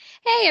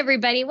Hey,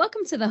 everybody.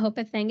 Welcome to the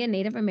Hoporenkv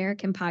Native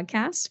American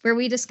podcast, where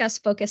we discuss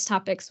focused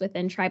topics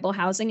within tribal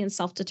housing and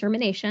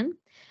self-determination.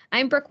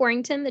 I'm Brooke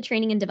Warrington, the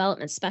Training and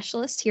Development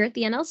Specialist here at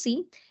the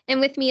NLC, and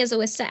with me is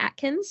Awista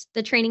Atkins,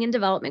 the Training and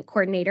Development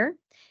Coordinator.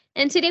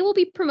 And today we'll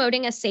be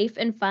promoting a safe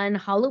and fun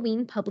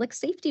Halloween public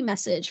safety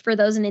message for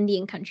those in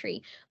Indian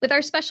country with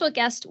our special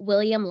guest,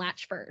 William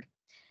Latchford.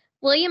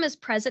 William is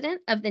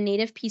president of the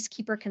Native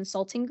Peacekeeper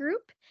Consulting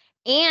Group,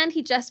 and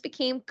he just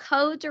became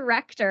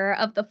co-director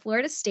of the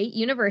Florida State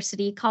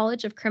University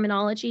College of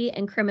Criminology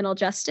and Criminal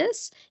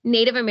Justice,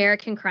 Native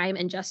American Crime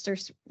and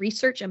Justice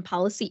Research and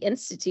Policy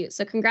Institute.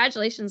 So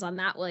congratulations on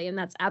that, William.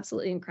 That's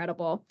absolutely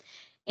incredible.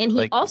 And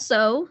he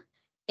also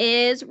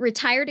is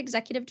retired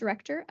executive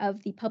director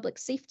of the Public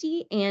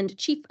Safety and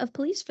Chief of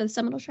Police for the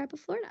Seminole Tribe of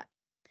Florida.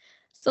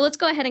 So let's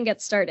go ahead and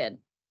get started.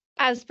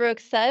 As Brooke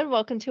said,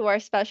 welcome to our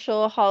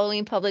special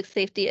Halloween Public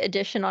Safety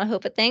edition on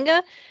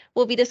Hoporenkv.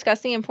 We'll be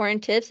discussing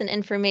important tips and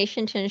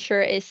information to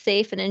ensure a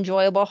safe and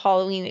enjoyable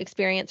Halloween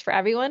experience for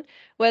everyone.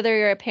 Whether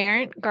you're a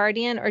parent,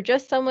 guardian, or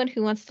just someone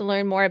who wants to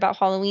learn more about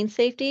Halloween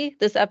safety,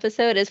 this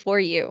episode is for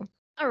you.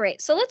 All right,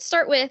 so let's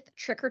start with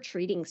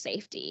trick-or-treating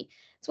safety.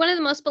 It's one of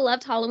the most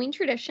beloved Halloween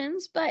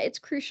traditions, but it's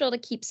crucial to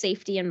keep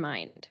safety in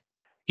mind.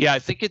 Yeah, I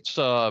think it's,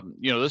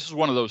 this is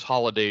one of those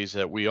holidays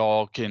that we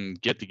all can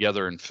get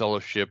together and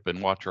fellowship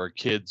and watch our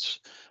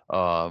kids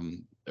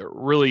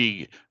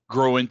really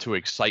grow into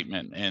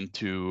excitement and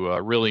to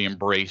really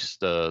embrace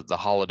the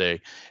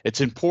holiday.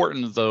 It's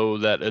important, though,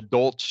 that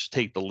adults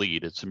take the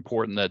lead. It's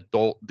important that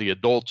the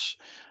adults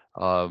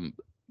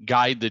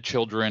guide the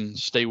children,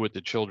 stay with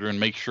the children,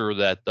 make sure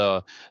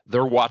that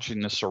they're watching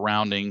the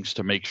surroundings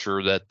to make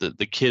sure that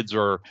the kids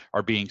are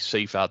being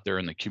safe out there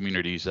in the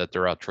communities that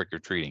they're out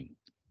trick-or-treating.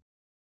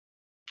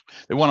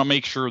 They want to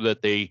make sure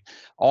that they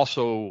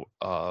also,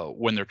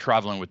 when they're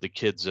traveling with the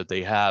kids, that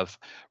they have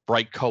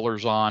bright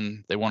colors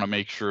on. They want to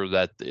make sure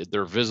that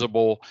they're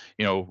visible.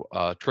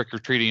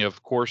 Trick-or-treating,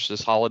 of course,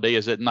 this holiday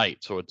is at night,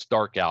 so it's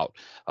dark out.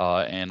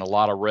 And a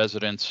lot of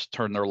residents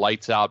turn their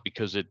lights out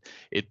because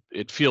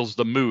it feels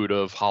the mood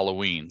of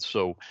Halloween.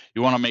 So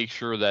you want to make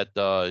sure that,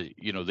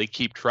 they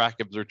keep track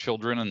of their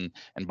children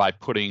and by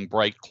putting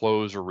bright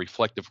clothes or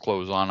reflective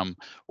clothes on them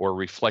or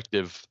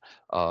reflective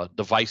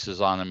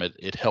devices on them,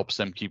 it helps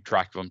them keep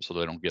track of them so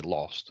they don't get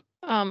lost.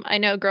 I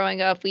know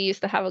growing up, we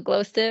used to have a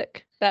glow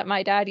stick that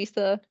my dad used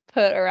to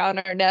put around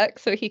our neck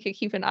so he could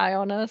keep an eye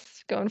on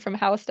us going from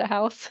house to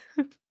house.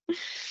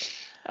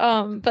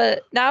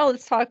 But now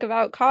let's talk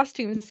about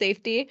costume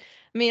safety.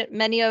 I mean,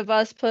 many of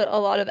us put a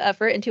lot of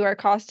effort into our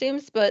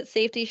costumes, but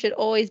safety should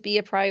always be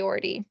a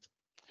priority.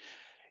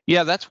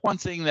 Yeah, that's one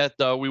thing that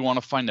we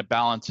want to find a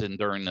balance in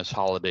during this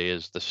holiday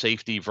is the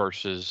safety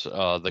versus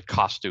the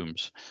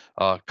costumes.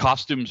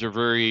 Costumes are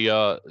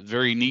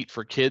very neat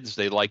for kids.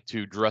 They like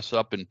to dress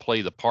up and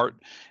play the part.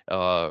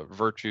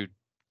 Virtue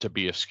to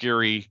be a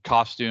scary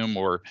costume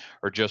or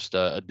just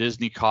a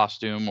Disney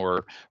costume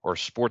or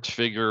sports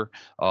figure.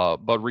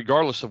 But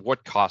regardless of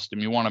what costume,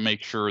 you want to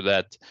make sure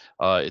that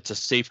it's a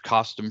safe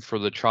costume for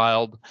the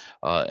child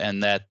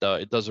and that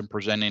it doesn't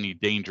present any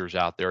dangers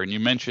out there. And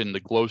you mentioned the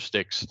glow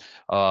sticks.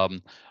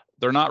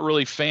 They're not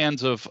really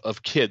fans of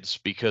kids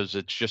because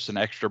it's just an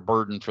extra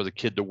burden for the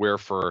kid to wear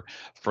for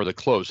the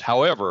clothes.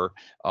 However,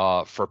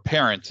 for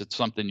parents, it's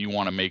something you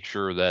want to make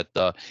sure that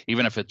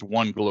even if it's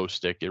one glow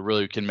stick, it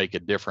really can make a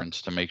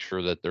difference to make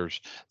sure that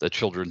there's the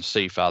children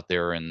safe out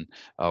there and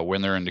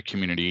when they're in the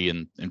community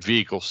and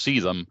vehicles see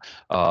them,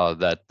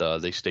 that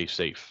they stay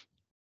safe.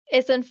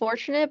 It's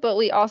unfortunate, but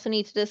we also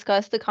need to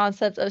discuss the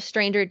concept of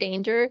stranger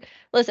danger.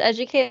 Let's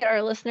educate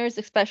our listeners,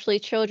 especially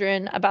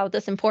children, about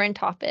this important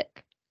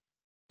topic.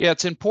 Yeah,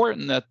 it's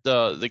important that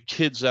the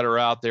kids that are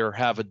out there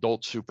have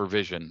adult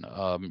supervision.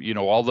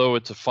 Although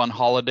it's a fun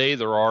holiday,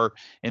 there are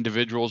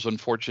individuals,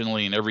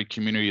 unfortunately, in every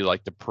community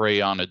like to prey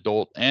on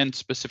adult and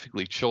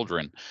specifically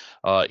children.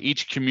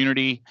 Each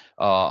community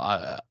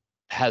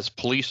has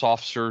police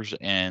officers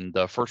and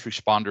first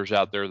responders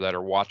out there that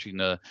are watching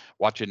the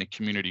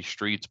community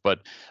streets.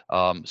 But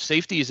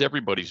safety is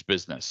everybody's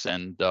business,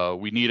 and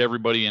we need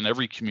everybody in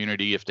every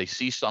community, if they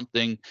see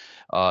something,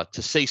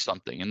 to say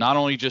something, and not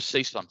only just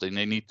say something,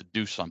 they need to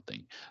do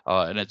something.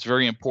 And it's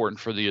very important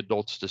for the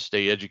adults to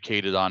stay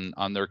educated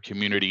on their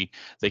community.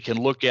 They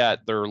can look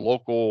at their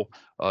local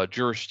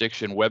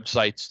jurisdiction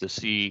websites to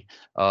see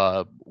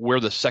where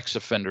the sex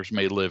offenders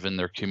may live in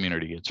their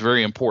community. It's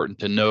very important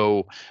to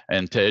know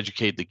and to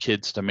educate the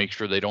kids to make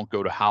sure they don't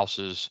go to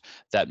houses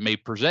that may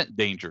present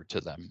danger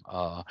to them.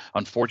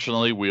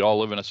 Unfortunately, we all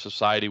live in a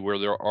society where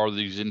there are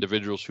these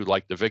individuals who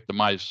like to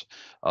victimize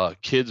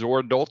kids or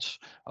adults,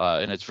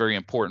 and it's very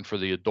important for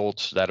the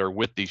adults that are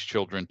with these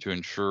children to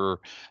ensure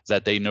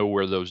that they know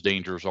where those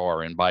dangers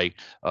are. And by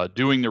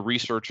doing the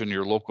research in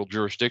your local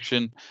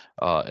jurisdiction,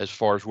 as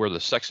far as where the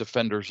sex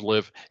offenders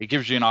live, it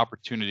gives you an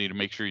opportunity to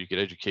make sure you can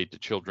educate the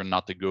children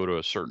not to go to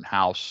a certain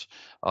house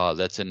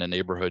that's in the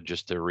neighborhood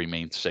just to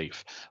remain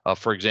safe.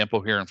 For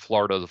example, here in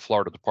Florida, the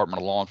Florida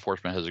Department of Law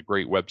Enforcement has a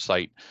great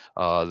website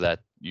that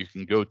you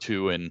can go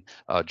to and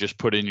just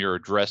put in your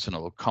address and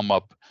it'll come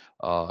up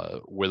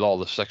with all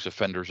the sex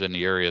offenders in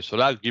the area. So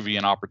that'll give you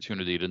an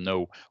opportunity to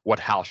know what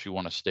house you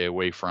want to stay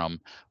away from,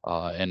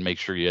 and make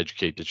sure you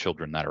educate the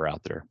children that are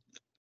out there.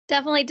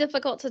 Definitely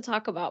difficult to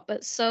talk about,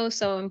 but so,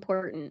 so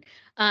important.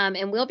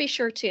 And we'll be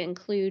sure to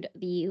include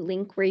the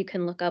link where you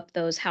can look up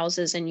those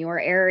houses in your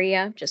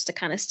area just to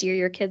kind of steer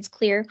your kids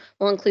clear.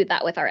 We'll include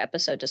that with our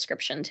episode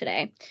description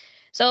today.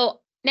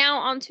 So now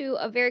on to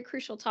a very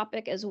crucial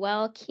topic as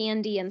well,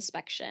 candy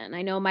inspection.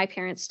 I know my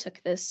parents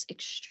took this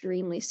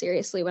extremely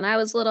seriously when I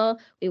was little.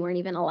 We weren't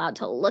even allowed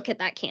to look at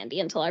that candy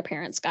until our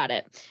parents got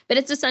it. But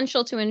it's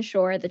essential to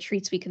ensure the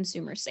treats we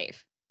consume are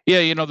safe.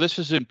 Yeah, this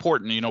is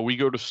important. We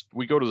go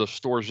to the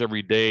stores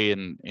every day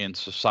in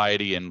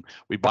society, and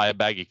we buy a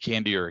bag of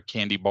candy or a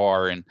candy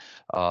bar, and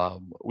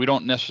we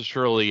don't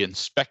necessarily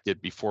inspect it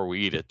before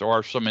we eat it. There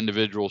are some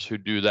individuals who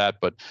do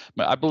that, but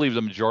I believe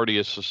the majority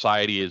of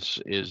society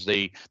is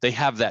they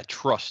have that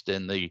trust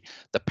in the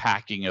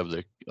packing of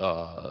the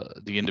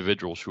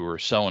individuals who are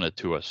selling it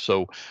to us.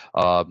 So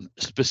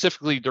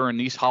specifically during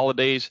these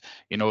holidays,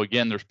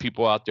 again, there's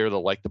people out there that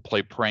like to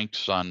play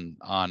pranks on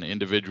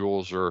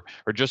individuals or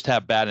just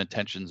have bad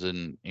intentions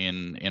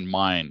in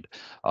mind,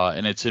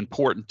 and it's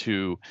important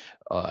to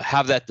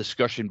have that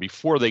discussion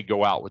before they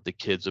go out with the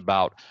kids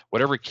about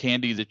whatever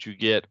candy that you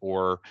get,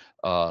 or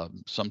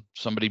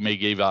somebody may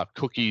give out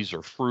cookies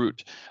or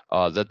fruit,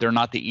 that they're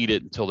not to eat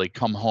it until they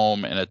come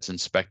home and it's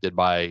inspected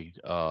by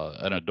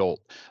an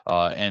adult.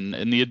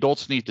 And the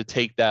adults need to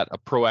take a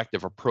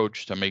proactive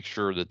approach to make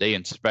sure that they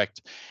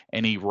inspect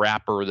any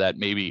wrapper that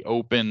may be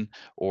open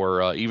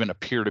or even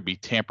appear to be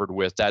tampered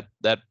with.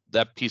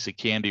 That piece of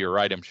candy or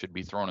item should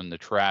be thrown in the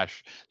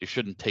trash. You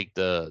shouldn't take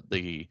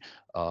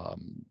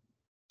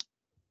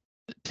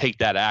take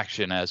that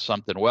action as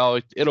something, well,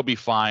 it'll be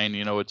fine.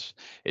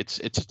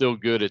 It's still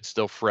good. It's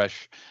still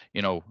fresh.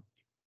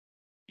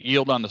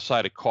 Yield on the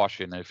side of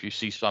caution. If you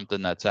see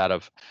something that's out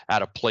of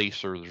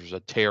place, or there's a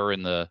tear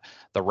in the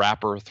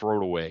wrapper, throw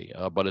it away.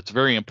 But it's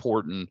very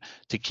important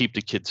to keep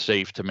the kids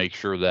safe, to make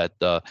sure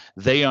that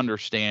they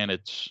understand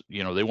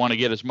they want to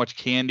get as much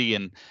candy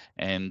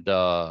and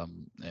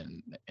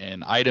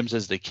items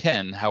as they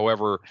can.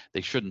 However,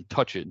 they shouldn't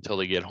touch it until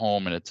they get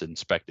home and it's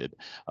inspected.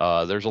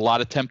 There's a lot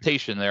of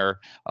temptation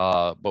there,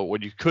 but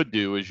what you could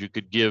do is you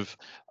could give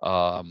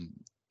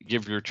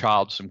your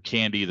child some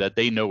candy that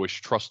they know is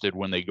trusted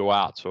when they go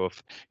out. So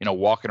if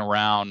walking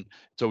around,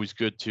 it's always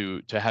good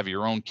to have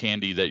your own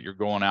candy that you're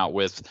going out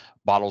with,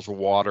 bottles of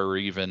water, or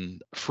even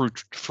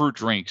fruit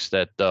drinks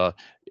that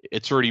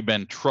it's already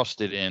been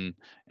trusted in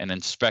and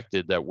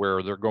inspected, that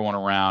where they're going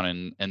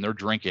around and they're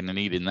drinking and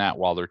eating that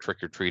while they're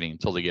trick-or-treating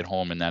until they get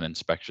home and that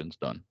inspection's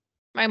done.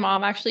 My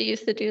mom actually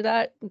used to do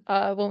that.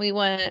 When we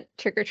went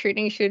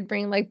trick-or-treating, she would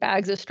bring like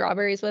bags of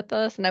strawberries with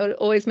us, and I would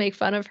always make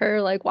fun of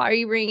her, like, why are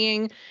you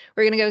bringing?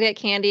 We're going to go get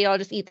candy. I'll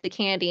just eat the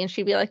candy. And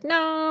she'd be like,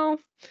 no,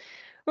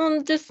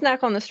 just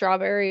snack on the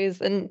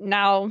strawberries. And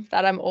now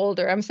that I'm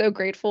older, I'm so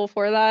grateful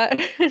for that.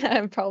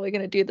 I'm probably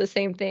going to do the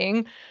same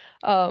thing.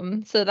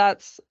 So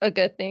that's a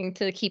good thing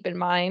to keep in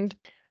mind.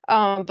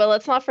 But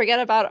let's not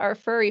forget about our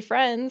furry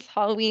friends.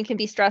 Halloween can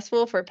be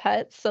stressful for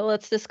pets, so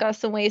let's discuss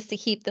some ways to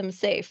keep them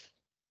safe.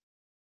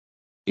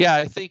 Yeah,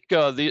 I think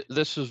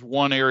this is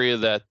one area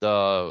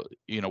that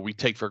we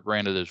take for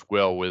granted as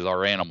well with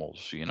our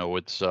animals.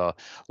 It's a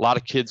lot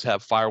of kids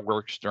have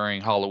fireworks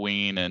during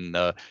Halloween,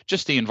 and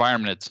just the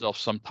environment itself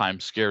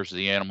sometimes scares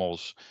the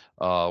animals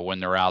when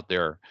they're out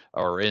there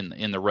or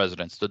in the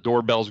residence. The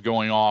doorbell's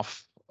going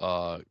off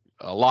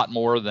a lot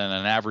more than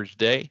an average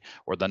day,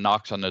 or the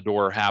knocks on the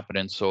door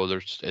happening, so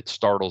it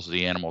startles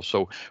the animal.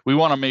 So we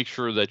want to make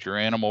sure that your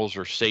animals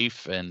are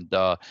safe, and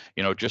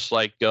just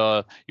like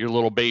your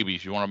little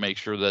babies, you want to make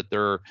sure that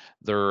they're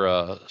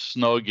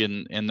snug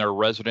in their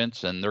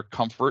residence and their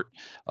comfort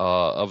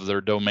of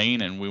their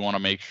domain, and we want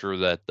to make sure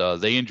that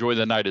they enjoy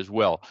the night as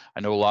well. I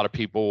know a lot of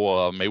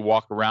people may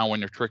walk around when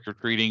they're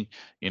trick-or-treating.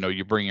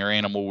 You bring your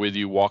animal with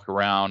you, walk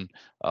around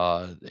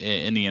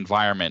in the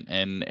environment,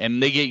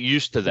 and they get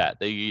used to that.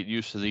 They get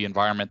used to the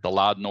environment, the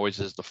loud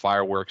noises, the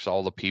fireworks,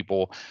 all the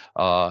people.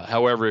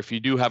 However, if you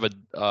do have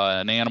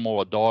an animal,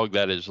 a dog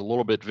that is a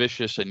little bit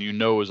vicious and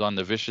is on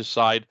the vicious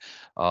side,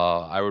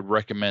 I would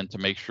recommend to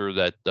make sure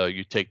that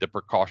you take the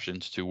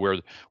precautions to where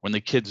when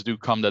the kids do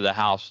come to the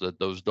house, that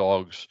those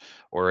dogs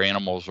or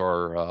animals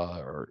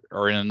are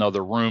in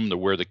another room, to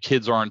where the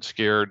kids aren't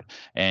scared,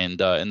 and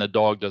the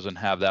dog doesn't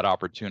have that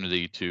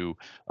opportunity to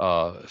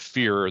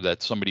fear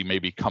that somebody may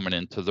be coming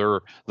into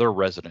their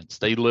residence.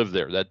 They live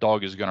there. That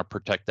dog is going to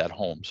protect that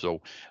home.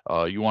 So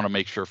you want to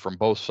make sure from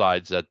both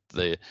sides that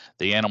the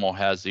animal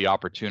has the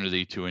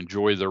opportunity to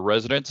enjoy their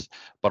residence,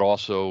 but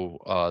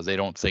also they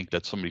don't think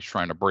that somebody's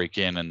trying to break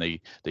in, and they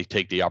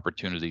take the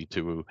opportunity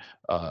to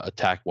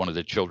attack one of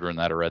the children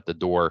that are at the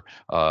door,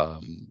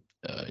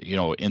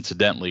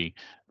 incidentally,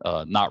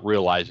 not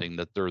realizing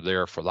that they're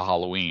there for the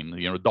Halloween.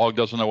 A dog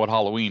doesn't know what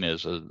Halloween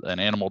is. An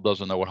animal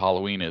doesn't know what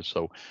Halloween is.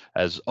 So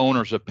as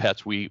owners of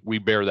pets, we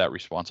bear that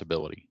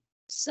responsibility.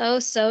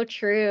 So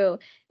true.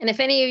 And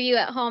if any of you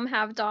at home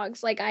have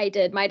dogs like I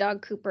did, my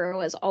dog Cooper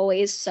was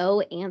always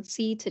so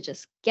antsy to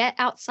just get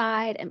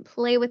outside and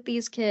play with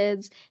these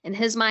kids. In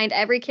his mind,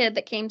 every kid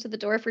that came to the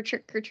door for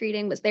trick or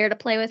treating was there to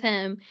play with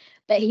him.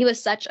 But he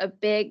was such a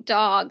big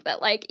dog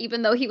that, like,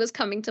 even though he was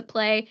coming to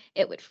play,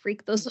 it would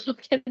freak those little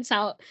kids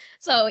out.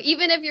 So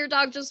even if your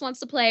dog just wants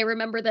to play,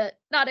 remember that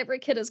not every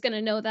kid is going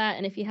to know that.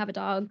 And if you have a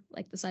dog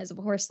like the size of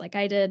a horse, like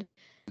I did,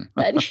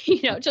 then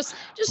just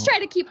try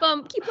to keep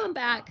them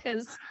back,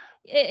 because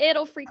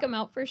it'll freak them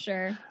out for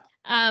sure.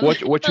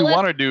 What you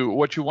want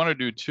to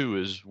do too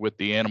is with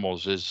the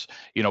animals is,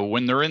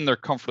 when they're in their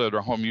comfort of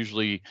their home,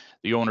 usually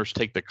the owners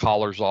take the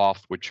collars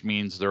off, which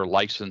means their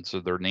license or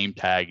their name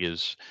tag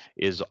is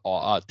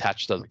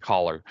attached to the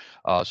collar.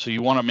 So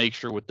you want to make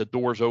sure, with the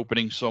doors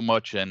opening so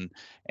much and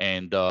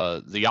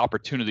the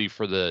opportunity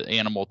for the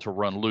animal to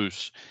run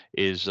loose,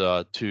 is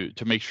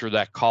to make sure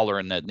that collar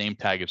and that name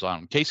tag is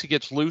on. In case it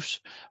gets loose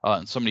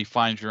and somebody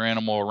finds your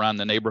animal around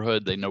the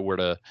neighborhood, they know where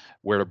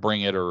to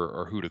bring it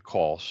or who to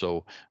call.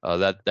 So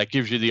that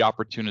gives you the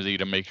opportunity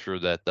to make sure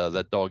that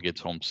that dog gets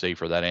home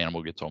safe, or that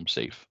animal gets home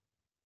safe.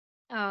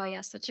 Oh,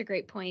 yeah, such a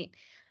great point.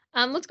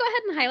 Let's go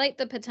ahead and highlight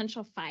the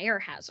potential fire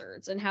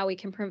hazards and how we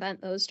can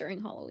prevent those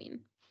during Halloween.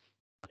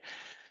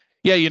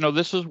 Yeah,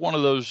 this is one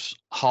of those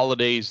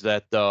holidays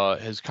that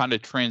has kind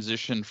of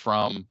transitioned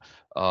from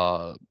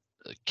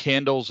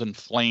candles and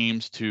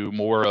flames to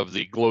more of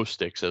the glow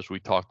sticks, as we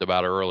talked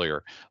about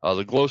earlier.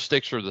 The glow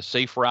sticks are the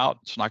safe route.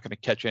 It's not going to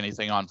catch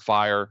anything on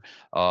fire.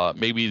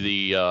 Maybe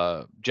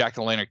the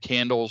jack-o'-lantern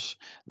candles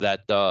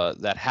that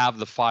have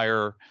the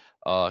fire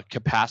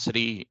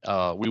capacity,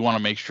 we want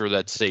to make sure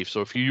that's safe.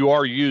 So if you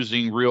are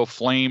using real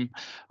flame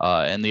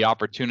and the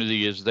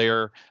opportunity is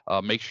there,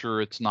 make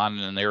sure it's not in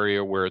an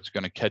area where it's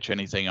going to catch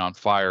anything on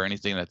fire,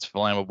 anything that's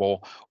flammable,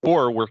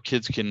 or where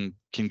kids can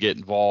get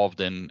involved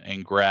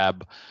and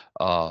grab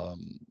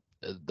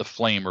the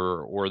flame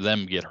or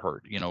them get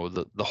hurt.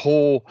 The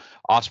whole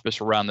auspice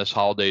around this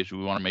holiday is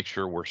we want to make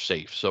sure we're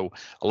safe. So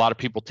a lot of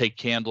people take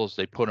candles,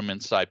 they put them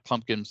inside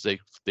pumpkins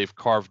they've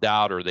carved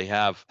out, or they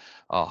have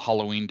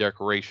Halloween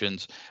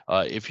decorations.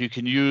 If you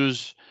can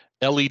use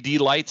LED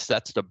lights,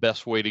 that's the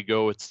best way to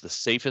go. It's the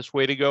safest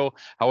way to go.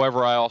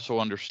 However, I also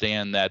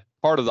understand that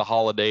part of the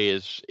holiday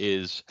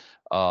is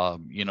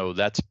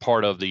that's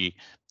part of the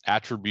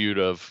attribute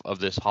of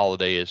this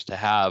holiday, is to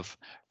have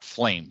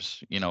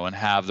flames, and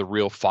have the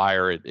real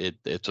fire.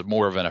 It's a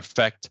more of an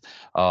effect,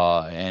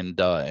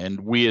 and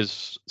we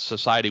as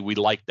society, we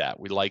like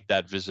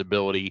that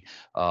visibility,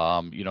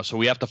 so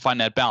we have to find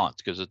that balance,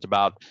 because it's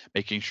about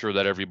making sure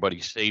that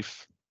everybody's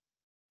safe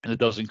and it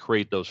doesn't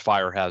create those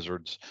fire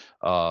hazards,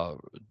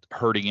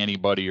 hurting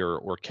anybody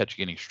or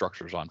catching any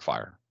structures on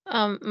fire.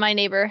 My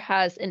neighbor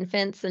has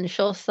infants, and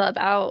she'll sub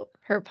out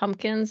her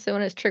pumpkins. So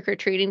when it's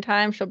trick-or-treating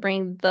time, she'll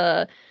bring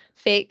the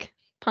fake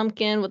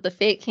pumpkin with the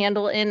fake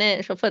candle in it,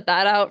 and she'll put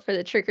that out for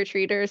the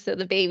trick-or-treaters so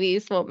the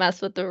babies won't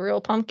mess with the real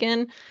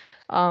pumpkin.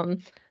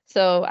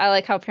 So I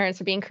like how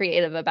parents are being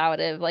creative about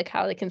it, like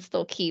how they can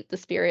still keep the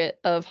spirit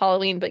of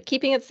Halloween, but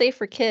keeping it safe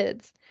for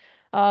kids.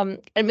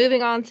 And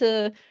moving on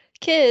to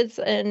kids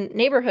and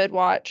neighborhood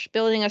watch,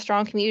 building a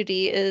strong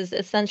community is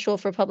essential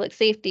for public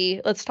safety.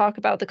 Let's talk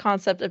about the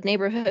concept of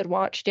neighborhood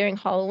watch during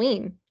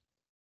Halloween.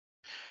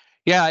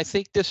 Yeah, I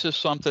think this is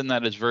something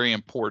that is very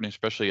important,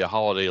 especially a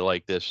holiday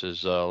like this.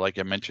 Is like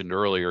I mentioned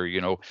earlier,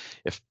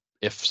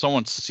 if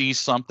someone sees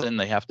something,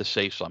 they have to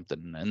say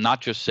something, and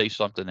not just say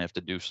something, they have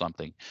to do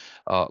something.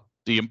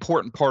 The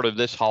important part of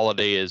this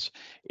holiday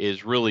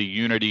is really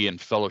unity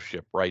and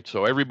fellowship, right?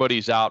 So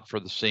everybody's out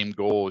for the same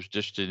goal, is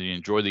just to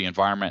enjoy the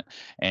environment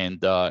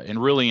and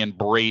really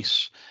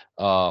embrace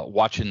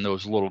watching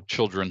those little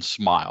children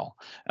smile.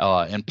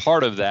 And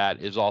part of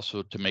that is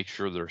also to make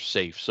sure they're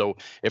safe. So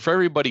if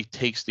everybody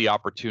takes the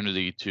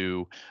opportunity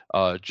to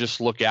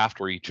just look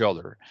after each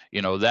other,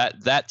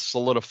 that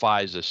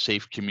solidifies a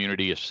safe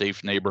community, a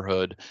safe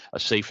neighborhood, a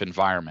safe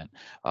environment.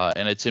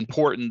 And it's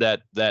important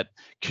that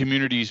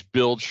communities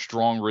build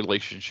strong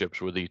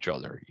relationships with each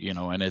other,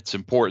 and it's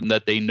important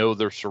that they know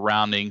their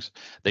surroundings,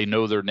 they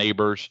know their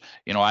neighbors.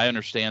 I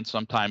understand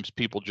sometimes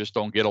people just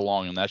don't get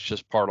along, and that's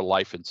just part of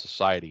life in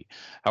society.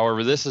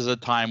 However, this is a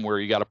time where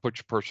you got to put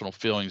your personal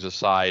feelings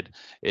aside,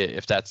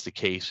 if that's the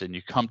case, and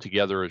you come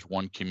together as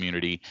one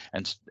community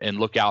and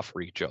look out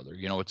for each other.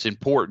 It's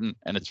important,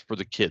 and it's for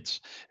the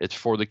kids. It's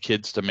for the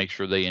kids to make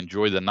sure they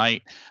enjoy the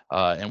night,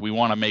 and we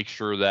want to make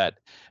sure that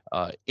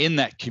in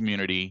that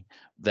community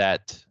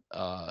that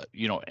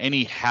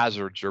any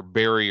hazards or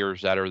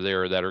barriers that are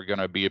there that are going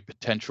to be a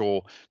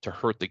potential to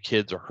hurt the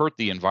kids or hurt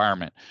the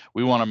environment,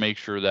 we want to make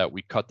sure that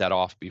we cut that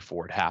off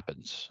before it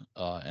happens.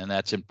 And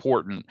that's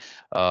important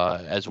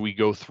as we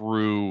go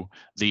through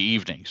the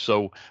evening.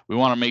 So we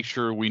want to make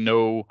sure we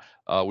know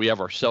we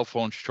have our cell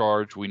phones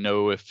charged. We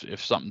know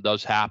if something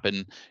does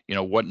happen,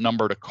 what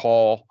number to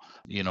call.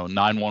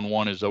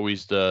 911 is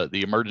always the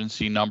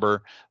emergency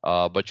number,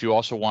 but you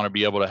also want to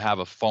be able to have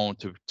a phone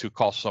to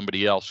call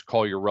somebody else,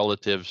 call your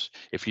relatives, house.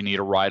 If you need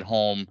a ride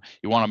home,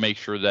 you want to make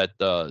sure that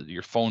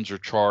your phones are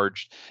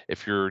charged.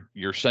 If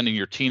you're sending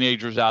your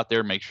teenagers out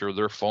there, make sure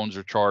their phones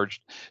are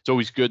charged. It's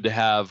always good to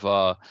have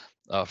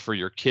for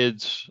your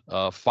kids,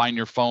 Find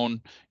Your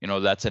Phone.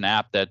 That's an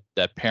app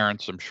that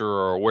parents, I'm sure,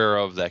 are aware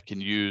of, that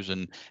can use,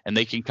 and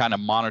they can kind of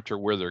monitor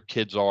where their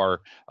kids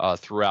are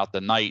throughout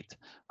the night.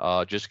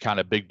 Just kind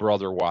of big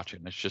brother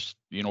watching. It's just,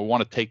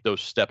 want to take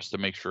those steps to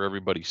make sure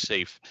everybody's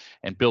safe,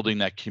 and building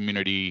that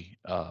community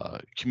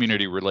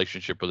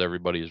relationship with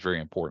everybody is very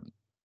important.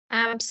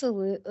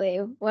 Absolutely.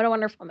 What a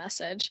wonderful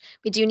message.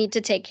 We do need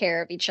to take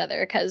care of each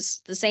other,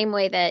 because the same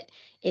way that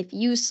if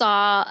you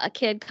saw a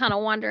kid kind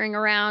of wandering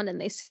around,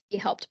 and they be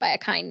helped by a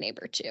kind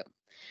neighbor too.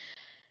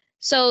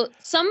 So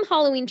some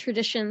Halloween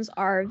traditions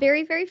are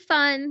very, very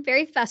fun,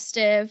 very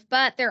festive,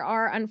 but there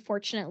are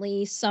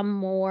unfortunately some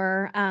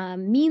more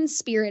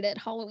mean-spirited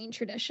Halloween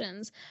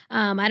traditions.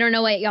 I don't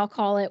know what y'all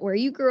call it where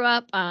you grew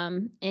up.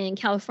 In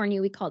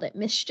California, we called it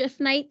Mischief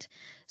Night.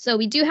 So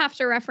we do have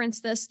to reference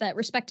this, that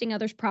respecting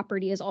others'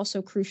 property is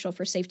also crucial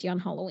for safety on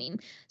Halloween.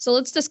 So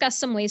let's discuss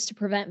some ways to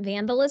prevent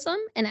vandalism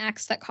and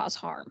acts that cause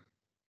harm.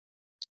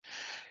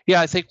 Yeah,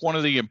 I think one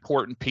of the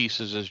important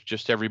pieces is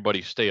just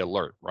everybody stay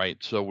alert, right?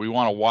 So we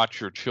want to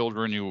watch your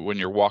children when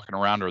you're walking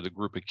around, or the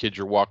group of kids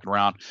you're walking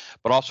around,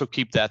 but also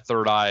keep that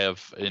third eye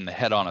in the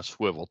head on a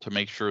swivel to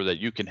make sure that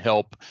you can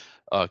help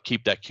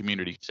keep that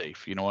community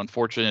safe.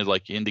 Unfortunately,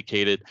 like you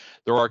indicated,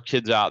 there are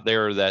kids out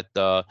there that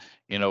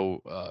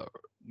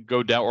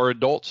go down, or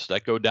adults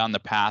that go down the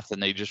path,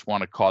 and they just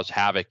want to cause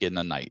havoc in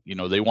the night.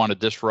 They want to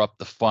disrupt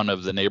the fun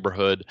of the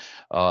neighborhood.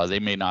 They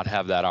may not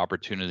have that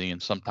opportunity,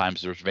 and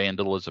sometimes there's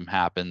vandalism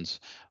happens,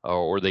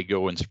 or they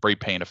go and spray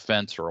paint a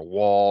fence or a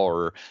wall,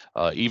 or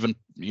even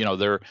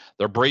they're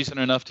brazen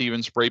enough to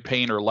even spray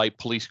paint or light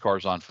police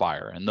cars on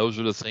fire. And those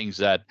are the things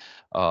that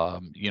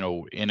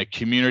in a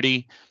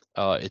community,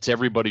 it's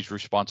everybody's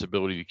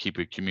responsibility to keep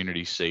a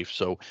community safe.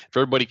 So if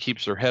everybody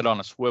keeps their head on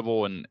a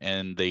swivel,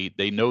 and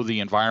they know the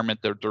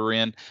environment that they're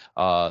in,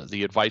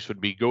 the advice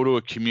would be, go to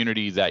a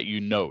community that you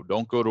know.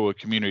 Don't go to a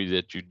community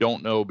that you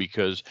don't know,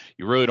 because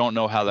you really don't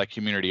know how that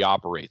community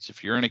operates.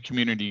 If you're in a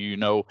community you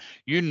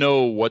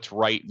know what's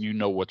right and you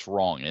know what's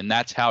wrong, and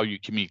that's how you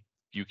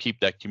keep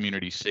that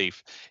community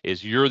safe.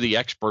 Is you're the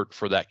expert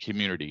for that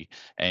community,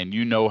 and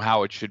you know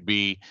how it should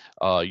be.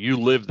 You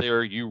live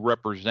there, you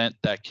represent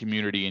that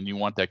community, and you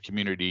want that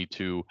community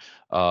to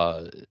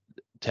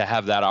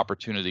have that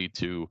opportunity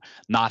to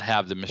not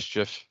have the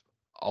mischief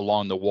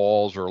along the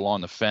walls or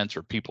along the fence,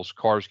 or people's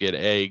cars get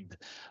egged.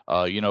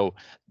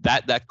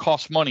 That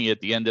costs money at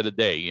the end of the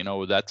day.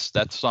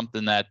 That's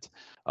something that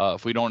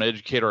if we don't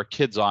educate our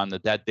kids on,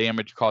 that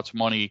damage costs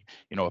money.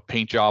 A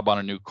paint job on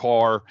a new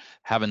car,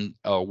 having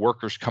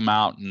workers come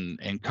out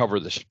and cover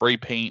the spray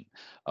paint,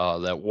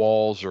 that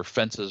walls or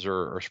fences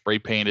are spray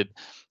painted.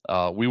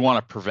 We want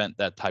to prevent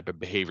that type of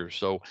behavior.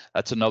 So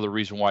that's another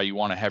reason why you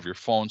want to have your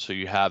phone, so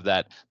you have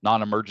that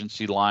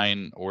non-emergency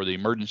line or the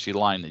emergency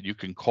line that you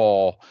can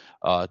call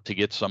to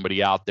get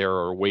somebody out there,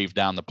 or wave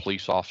down the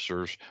police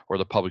officers or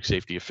the public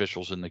safety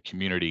officials in the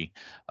community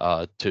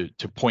to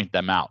point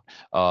them out.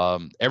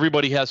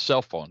 Everybody has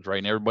cell phones, right?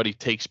 And everybody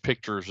takes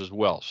pictures as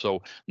well.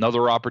 So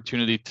another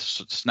opportunity to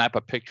snap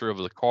a picture of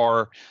the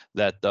car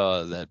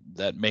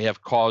that may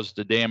have caused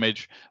the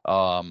damage.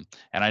 And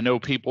I know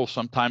people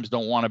sometimes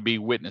don't want to be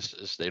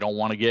witnesses. They don't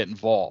want to get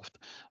involved.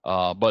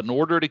 But in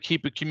order to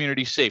keep a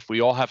community safe,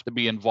 we all have to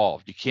be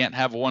involved. You can't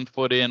have 1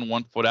 foot in,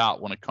 1 foot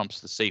out when it comes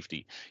to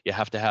safety. You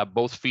have to have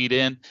both feet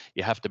in,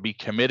 you have to be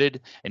committed,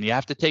 and you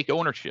have to take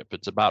ownership.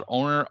 It's about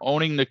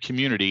owning the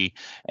community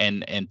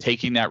and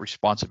taking that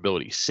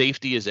responsibility.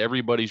 Safety is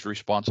everybody's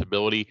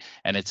responsibility,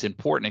 and it's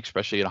important,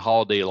 especially in a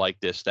holiday like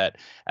this, that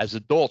as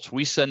adults,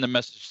 we send the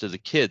message to the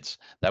kids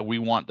that we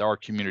want our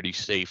community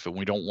safe, and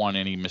we don't want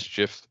any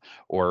mischief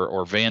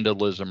or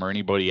vandalism or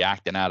anybody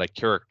acting out of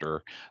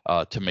character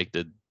to make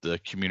the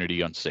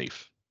community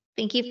unsafe.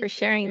 Thank you for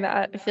sharing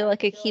that. I feel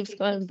like it keeps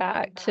going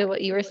back to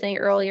what you were saying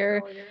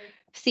earlier.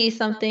 See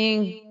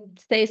something,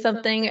 say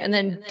something, and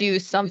then do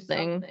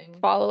something.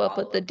 Follow up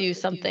with the do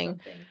something.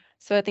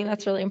 So I think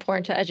that's really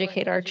important to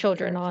educate our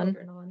children on.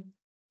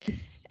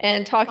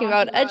 And talking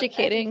about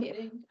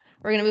educating,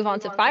 we're going to move on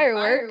to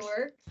fireworks.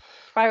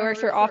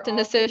 Fireworks are often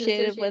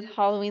associated with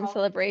Halloween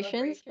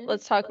celebrations.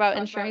 Let's talk about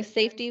ensuring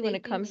safety when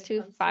it comes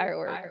to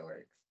fireworks.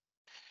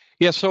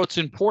 Yeah, so it's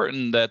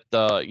important that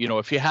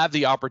if you have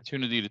the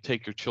opportunity to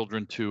take your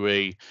children to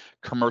a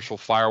commercial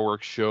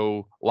fireworks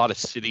show, a lot of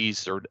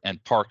cities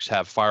and parks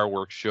have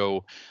fireworks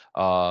show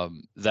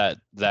that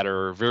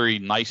are very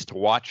nice to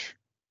watch,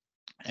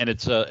 and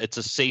it's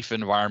a safe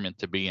environment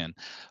to be in.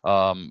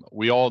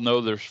 We all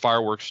know there's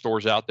fireworks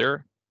stores out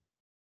there.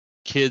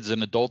 kids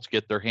and adults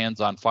get their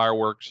hands on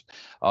fireworks,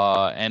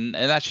 and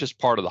that's just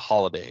part of the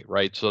holiday,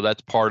 right? So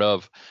that's part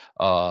of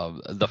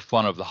the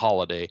fun of the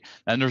holiday,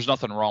 and there's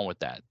nothing wrong with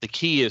that. The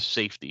key is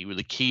safety.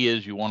 The key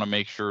is you want to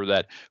make sure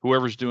that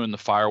whoever's doing the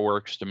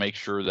fireworks, to make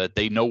sure that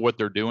they know what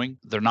they're doing.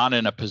 They're not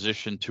in a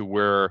position to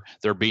where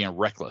they're being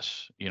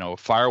reckless.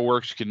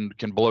 Fireworks can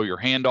blow your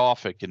hand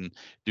off. It can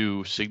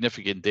do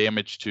significant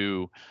damage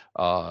to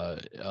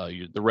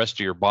the rest of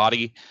your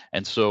body.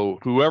 And so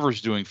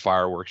whoever's doing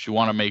fireworks, you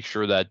want to make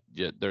sure that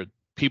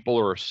people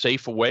are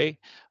safe away,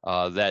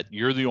 that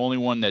you're the only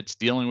one that's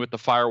dealing with the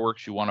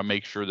fireworks. You want to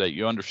make sure that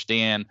you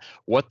understand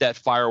what that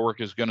firework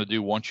is going to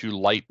do once you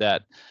light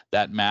that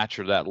match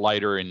or that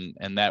lighter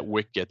and that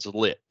wick gets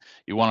lit.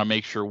 You want to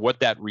make sure what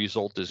that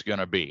result is going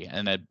to be.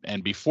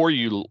 And before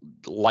you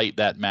light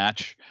that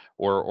match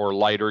or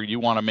lighter, you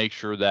want to make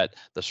sure that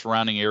the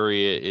surrounding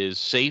area is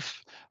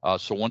safe.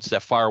 So once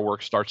that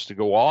firework starts to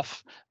go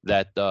off,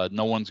 that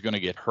no one's going to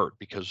get hurt,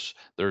 because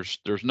there's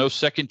no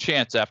second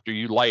chance after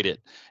you light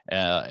it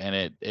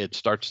and it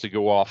starts to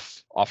go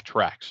off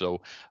track.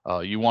 So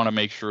you want to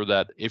make sure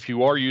that if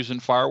you are using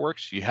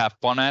fireworks, you have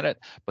fun at it.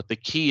 But the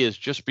key is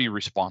just be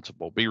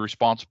responsible. Be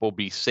responsible.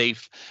 Be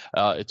safe.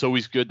 It's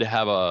always good to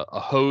have a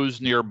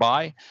hose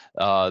nearby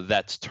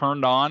that's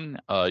turned on.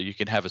 You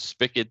can have a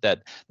spigot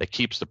that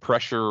keeps the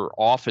pressure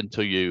off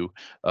until you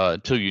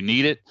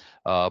need it.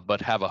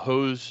 But have a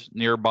hose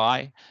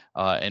nearby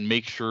and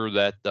make sure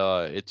that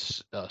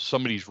it's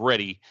somebody's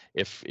ready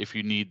if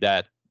you need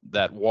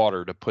that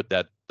water to put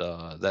that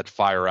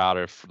fire out,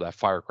 or that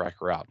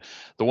firecracker out.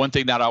 The one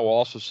thing that I will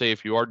also say,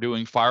 if you are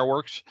doing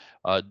fireworks,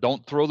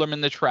 don't throw them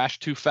in the trash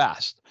too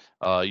fast.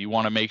 You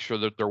want to make sure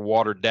that they're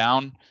watered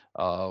down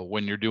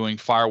when you're doing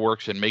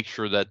fireworks, and make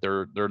sure that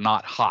they're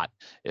not hot.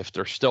 If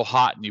they're still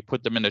hot and you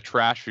put them in the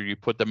trash, or you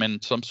put them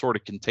in some sort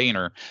of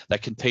container,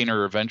 that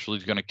container eventually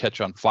is going to catch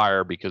on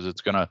fire, because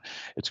it's going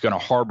to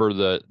harbor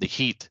the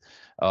heat.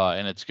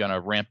 And it's going to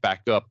ramp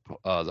back up.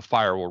 The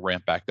fire will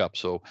ramp back up.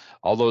 So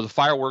although the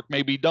firework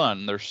may be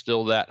done, there's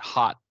still that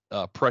hot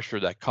pressure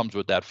that comes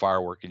with that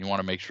firework, and you want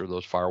to make sure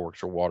those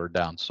fireworks are watered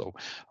down. So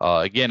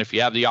again, if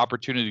you have the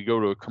opportunity to go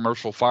to a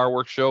commercial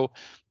fireworks show,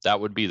 that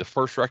would be the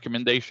first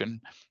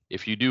recommendation.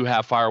 If you do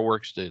have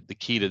fireworks, the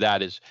key to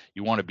that is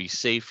you want to be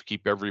safe,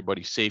 keep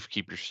everybody safe,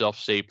 keep yourself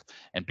safe,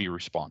 and be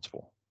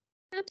responsible.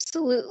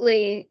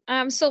 Absolutely.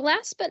 So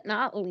last but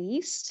not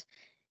least,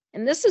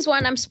 and this is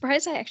one I'm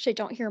surprised I actually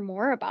don't hear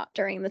more about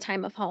during the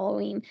time of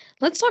Halloween.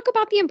 Let's talk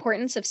about the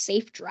importance of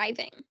safe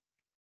driving.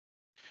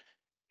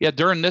 Yeah,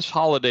 during this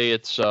holiday,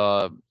 it's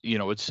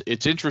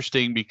it's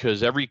interesting,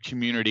 because every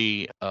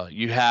community,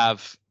 you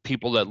have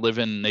people that live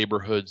in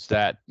neighborhoods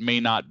that may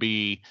not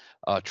be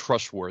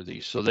trustworthy.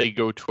 So they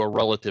go to a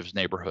relative's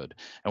neighborhood.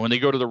 And when they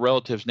go to the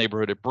relative's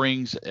neighborhood, it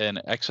brings an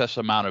excess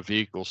amount of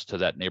vehicles to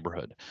that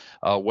neighborhood.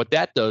 What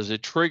that does,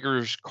 it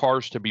triggers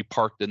cars to be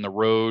parked in the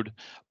road,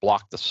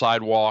 block the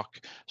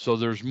sidewalk. So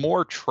there's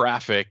more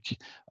traffic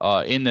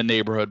in the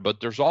neighborhood, but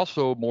there's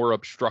also more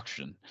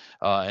obstruction.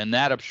 And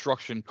that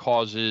obstruction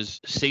causes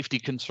safety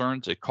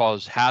concerns. It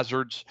causes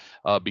hazards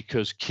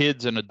because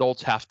kids and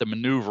adults have to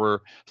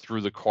maneuver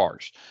through the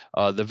cars.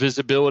 The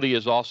visibility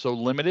is also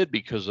limited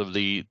because of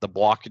the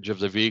blockage of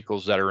the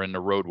vehicles that are in the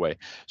roadway.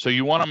 So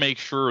you want to make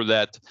sure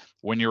that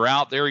when you're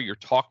out there, you're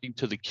talking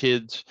to the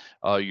kids,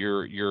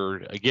 you're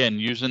again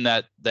using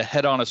the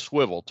head on a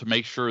swivel to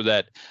make sure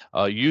that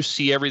you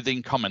see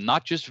everything coming,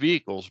 not just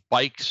vehicles,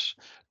 bikes,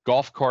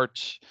 golf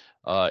carts,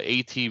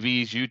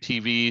 ATVs,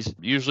 UTVs.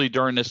 Usually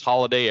during this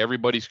holiday,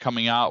 everybody's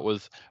coming out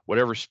with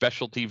whatever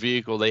specialty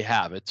vehicle they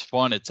have. It's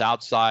fun. It's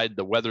outside.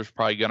 The weather's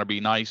probably going to be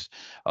nice.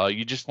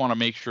 You just want to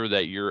make sure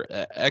that you're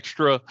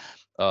extra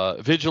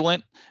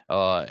vigilant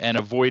and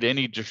avoid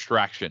any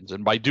distractions.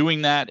 And by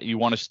doing that, you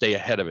want to stay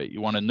ahead of it. You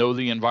want to know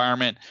the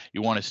environment.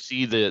 You want to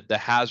see the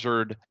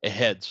hazard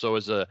ahead. So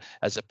as a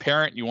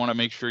parent, you want to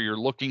make sure you're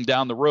looking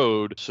down the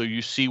road so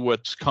you see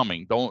what's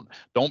coming.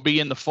 Don't be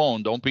in the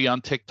phone. Don't be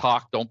on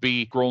TikTok. Don't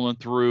be scrolling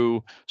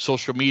through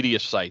social media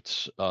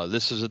sites.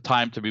 This is a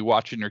time to be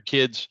watching your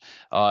kids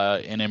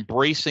and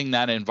embracing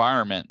that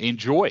environment.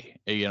 Enjoy,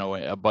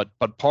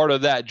 but part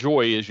of that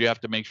joy is you have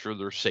to make sure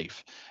they're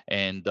safe.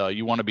 And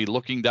you want to be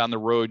looking down the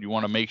road. You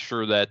want to make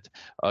sure that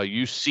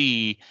you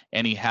see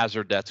any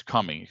hazard that's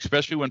coming,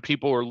 especially when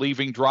people are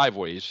leaving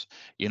driveways.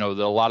 A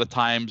lot of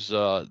times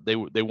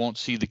they won't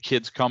see the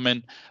kids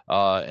coming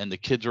and the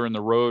kids are in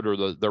the road,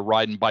 or they're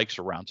riding bikes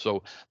around.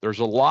 So there's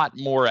a lot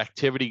more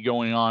activity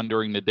going on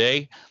during the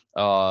day.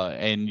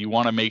 And you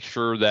want to make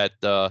sure that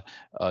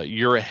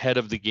you're ahead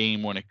of the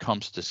game when it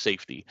comes to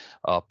safety.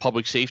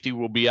 Public safety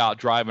will be out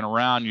driving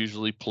around.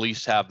 Usually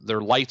police have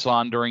their lights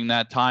on during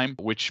that time,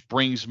 which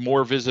brings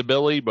more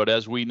visibility. But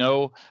as we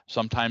know,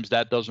 sometimes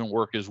that doesn't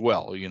work as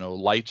well.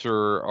 Lights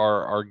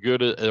are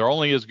good. They're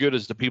only as good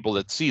as the people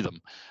that see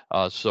them.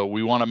 So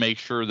we want to make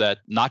sure that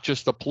not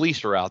just the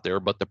police are out there,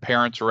 but the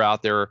parents are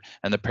out there,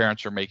 and the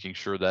parents are making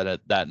sure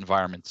that that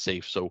environment's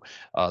safe. So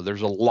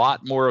there's a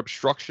lot more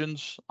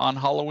obstructions on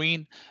Halloween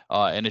Halloween.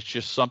 And it's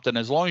just something,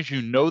 as long as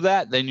you know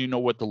that, then you know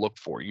what to look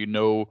for. You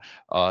know,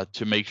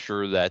 to make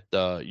sure that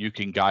you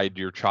can guide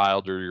your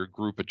child or your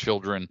group of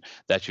children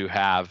that you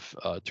have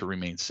to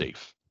remain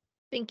safe.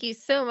 Thank you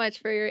so much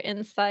for your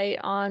insight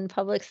on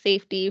public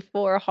safety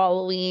for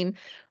Halloween.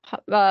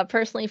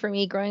 Personally, for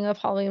me, growing up,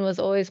 Halloween was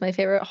always my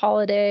favorite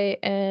holiday,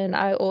 and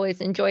I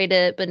always enjoyed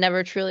it, but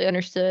never truly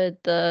understood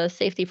the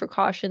safety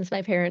precautions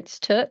my parents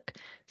took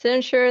to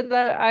ensure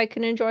that I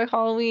could enjoy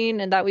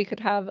Halloween and that we could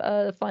have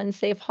a fun,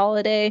 safe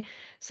holiday.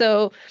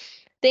 So,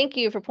 thank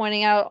you for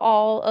pointing out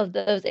all of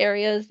those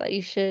areas that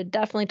you should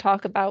definitely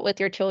talk about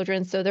with your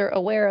children so they're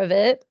aware of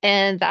it.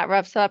 And that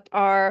wraps up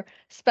our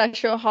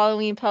special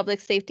Halloween public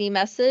safety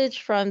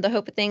message from the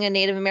Hoporenkv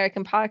Native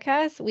American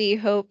podcast. We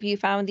hope you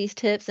found these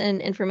tips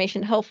and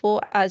information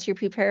helpful as you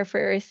prepare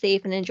for a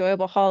safe and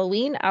enjoyable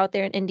Halloween out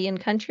there in Indian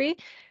country.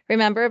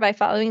 Remember, by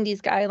following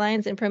these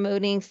guidelines and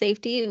promoting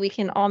safety, we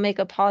can all make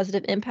a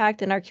positive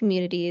impact in our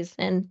communities.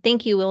 And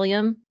thank you,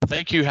 William.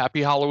 Thank you.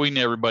 Happy Halloween,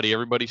 everybody.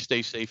 Everybody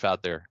stay safe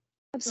out there.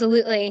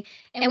 Absolutely.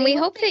 And we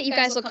hope that you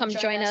guys will come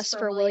join us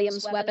for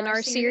William's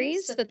webinar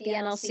series that the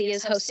NLC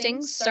is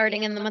hosting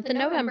starting in the month of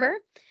November.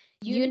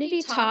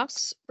 Unity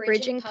Talks,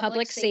 Bridging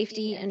Public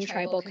Safety in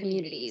Tribal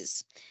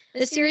Communities.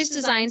 This series is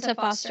designed to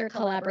foster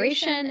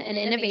collaboration and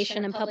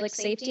innovation in public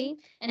safety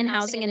and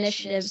housing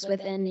initiatives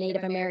within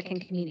Native American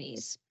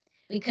communities.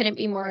 We couldn't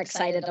be more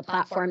excited to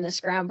platform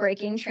this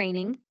groundbreaking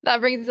training. That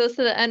brings us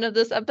to the end of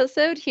this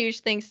episode.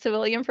 Huge thanks to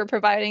William for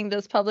providing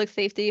this public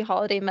safety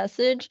holiday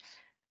message.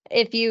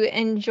 If you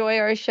enjoy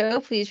our show,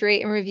 please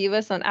rate and review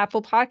us on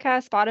Apple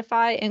Podcasts,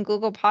 Spotify, and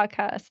Google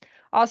Podcasts.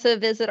 Also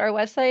visit our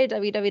website,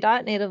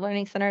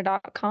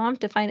 www.nativelearningcenter.com,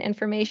 to find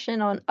information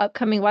on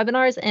upcoming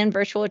webinars and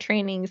virtual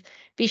trainings.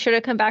 Be sure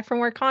to come back for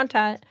more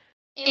content.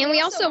 And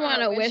we also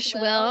want to wish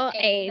Will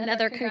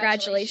another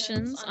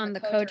congratulations on the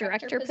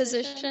co-director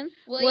position.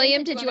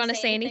 William, did you want to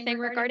say anything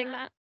regarding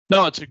that?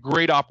 No, it's a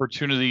great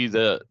opportunity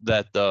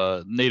that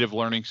the Native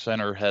Learning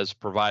Center has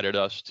provided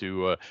us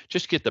to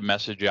just get the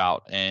message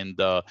out. And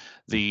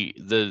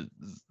the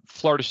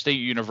Florida State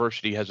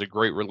University has a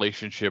great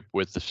relationship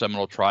with the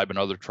Seminole tribe and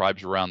other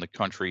tribes around the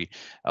country.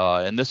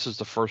 And this is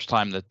the first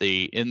time that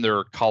they, in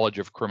their College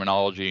of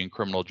Criminology and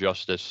Criminal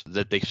Justice,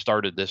 that they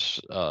started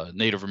this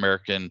Native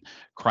American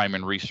Crime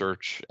and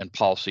Research and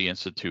Policy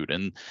Institute.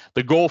 And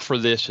the goal for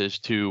this is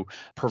to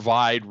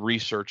provide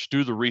research,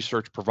 do the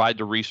research, provide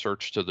the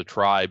research to the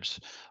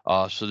tribes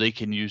so they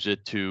can use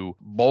it to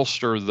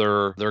bolster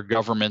their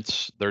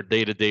governments, their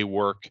day-to-day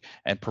work,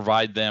 and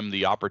provide them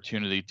the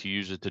opportunity to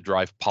use it to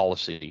drive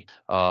policy.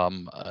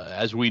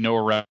 As we know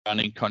around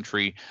in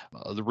country,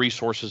 the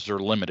resources are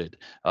limited.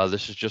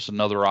 This is just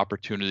another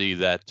opportunity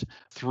that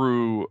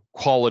through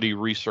quality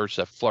research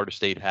that Florida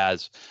State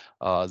has,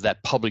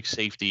 that public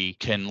safety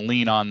can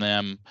lean on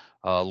them,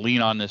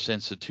 lean on this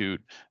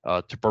institute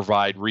to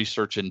provide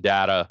research and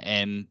data,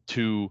 and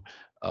to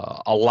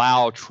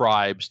allow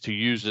tribes to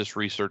use this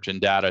research and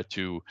data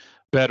to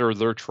better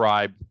their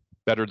tribe,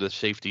 better the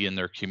safety in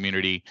their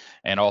community,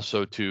 and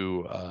also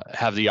to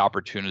have the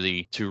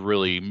opportunity to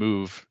really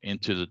move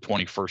into the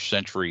 21st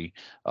century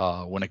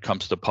when it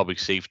comes to public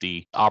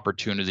safety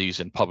opportunities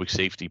and public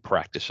safety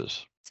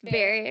practices. It's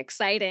very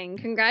exciting.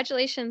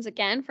 Congratulations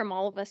again from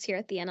all of us here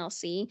at the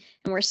NLC.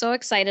 And we're so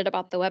excited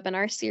about the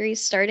webinar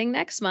series starting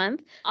next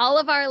month. All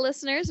of our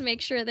listeners,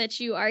 make sure that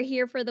you are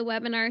here for the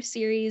webinar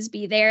series,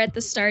 be there at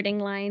the starting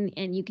line,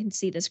 and you can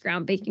see this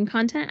groundbreaking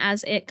content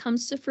as it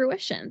comes to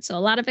fruition. So a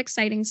lot of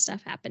exciting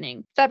stuff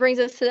happening. That brings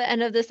us to the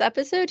end of this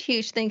episode.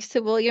 Huge thanks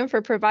to William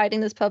for providing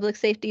this public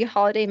safety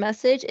holiday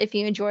message. If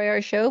you enjoy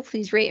our show,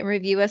 please rate and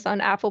review us on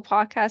Apple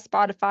Podcasts,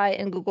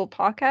 Spotify, and Google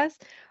Podcasts.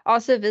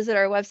 Also visit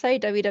our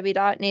website,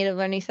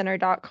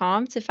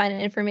 www.nativelearningcenter.com, to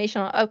find information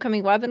on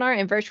upcoming webinar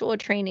and virtual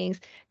trainings.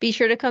 Be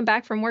sure to come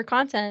back for more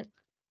content.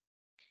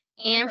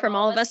 And from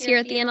all of us here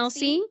at the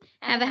NLC,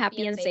 have a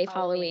happy and safe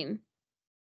Halloween.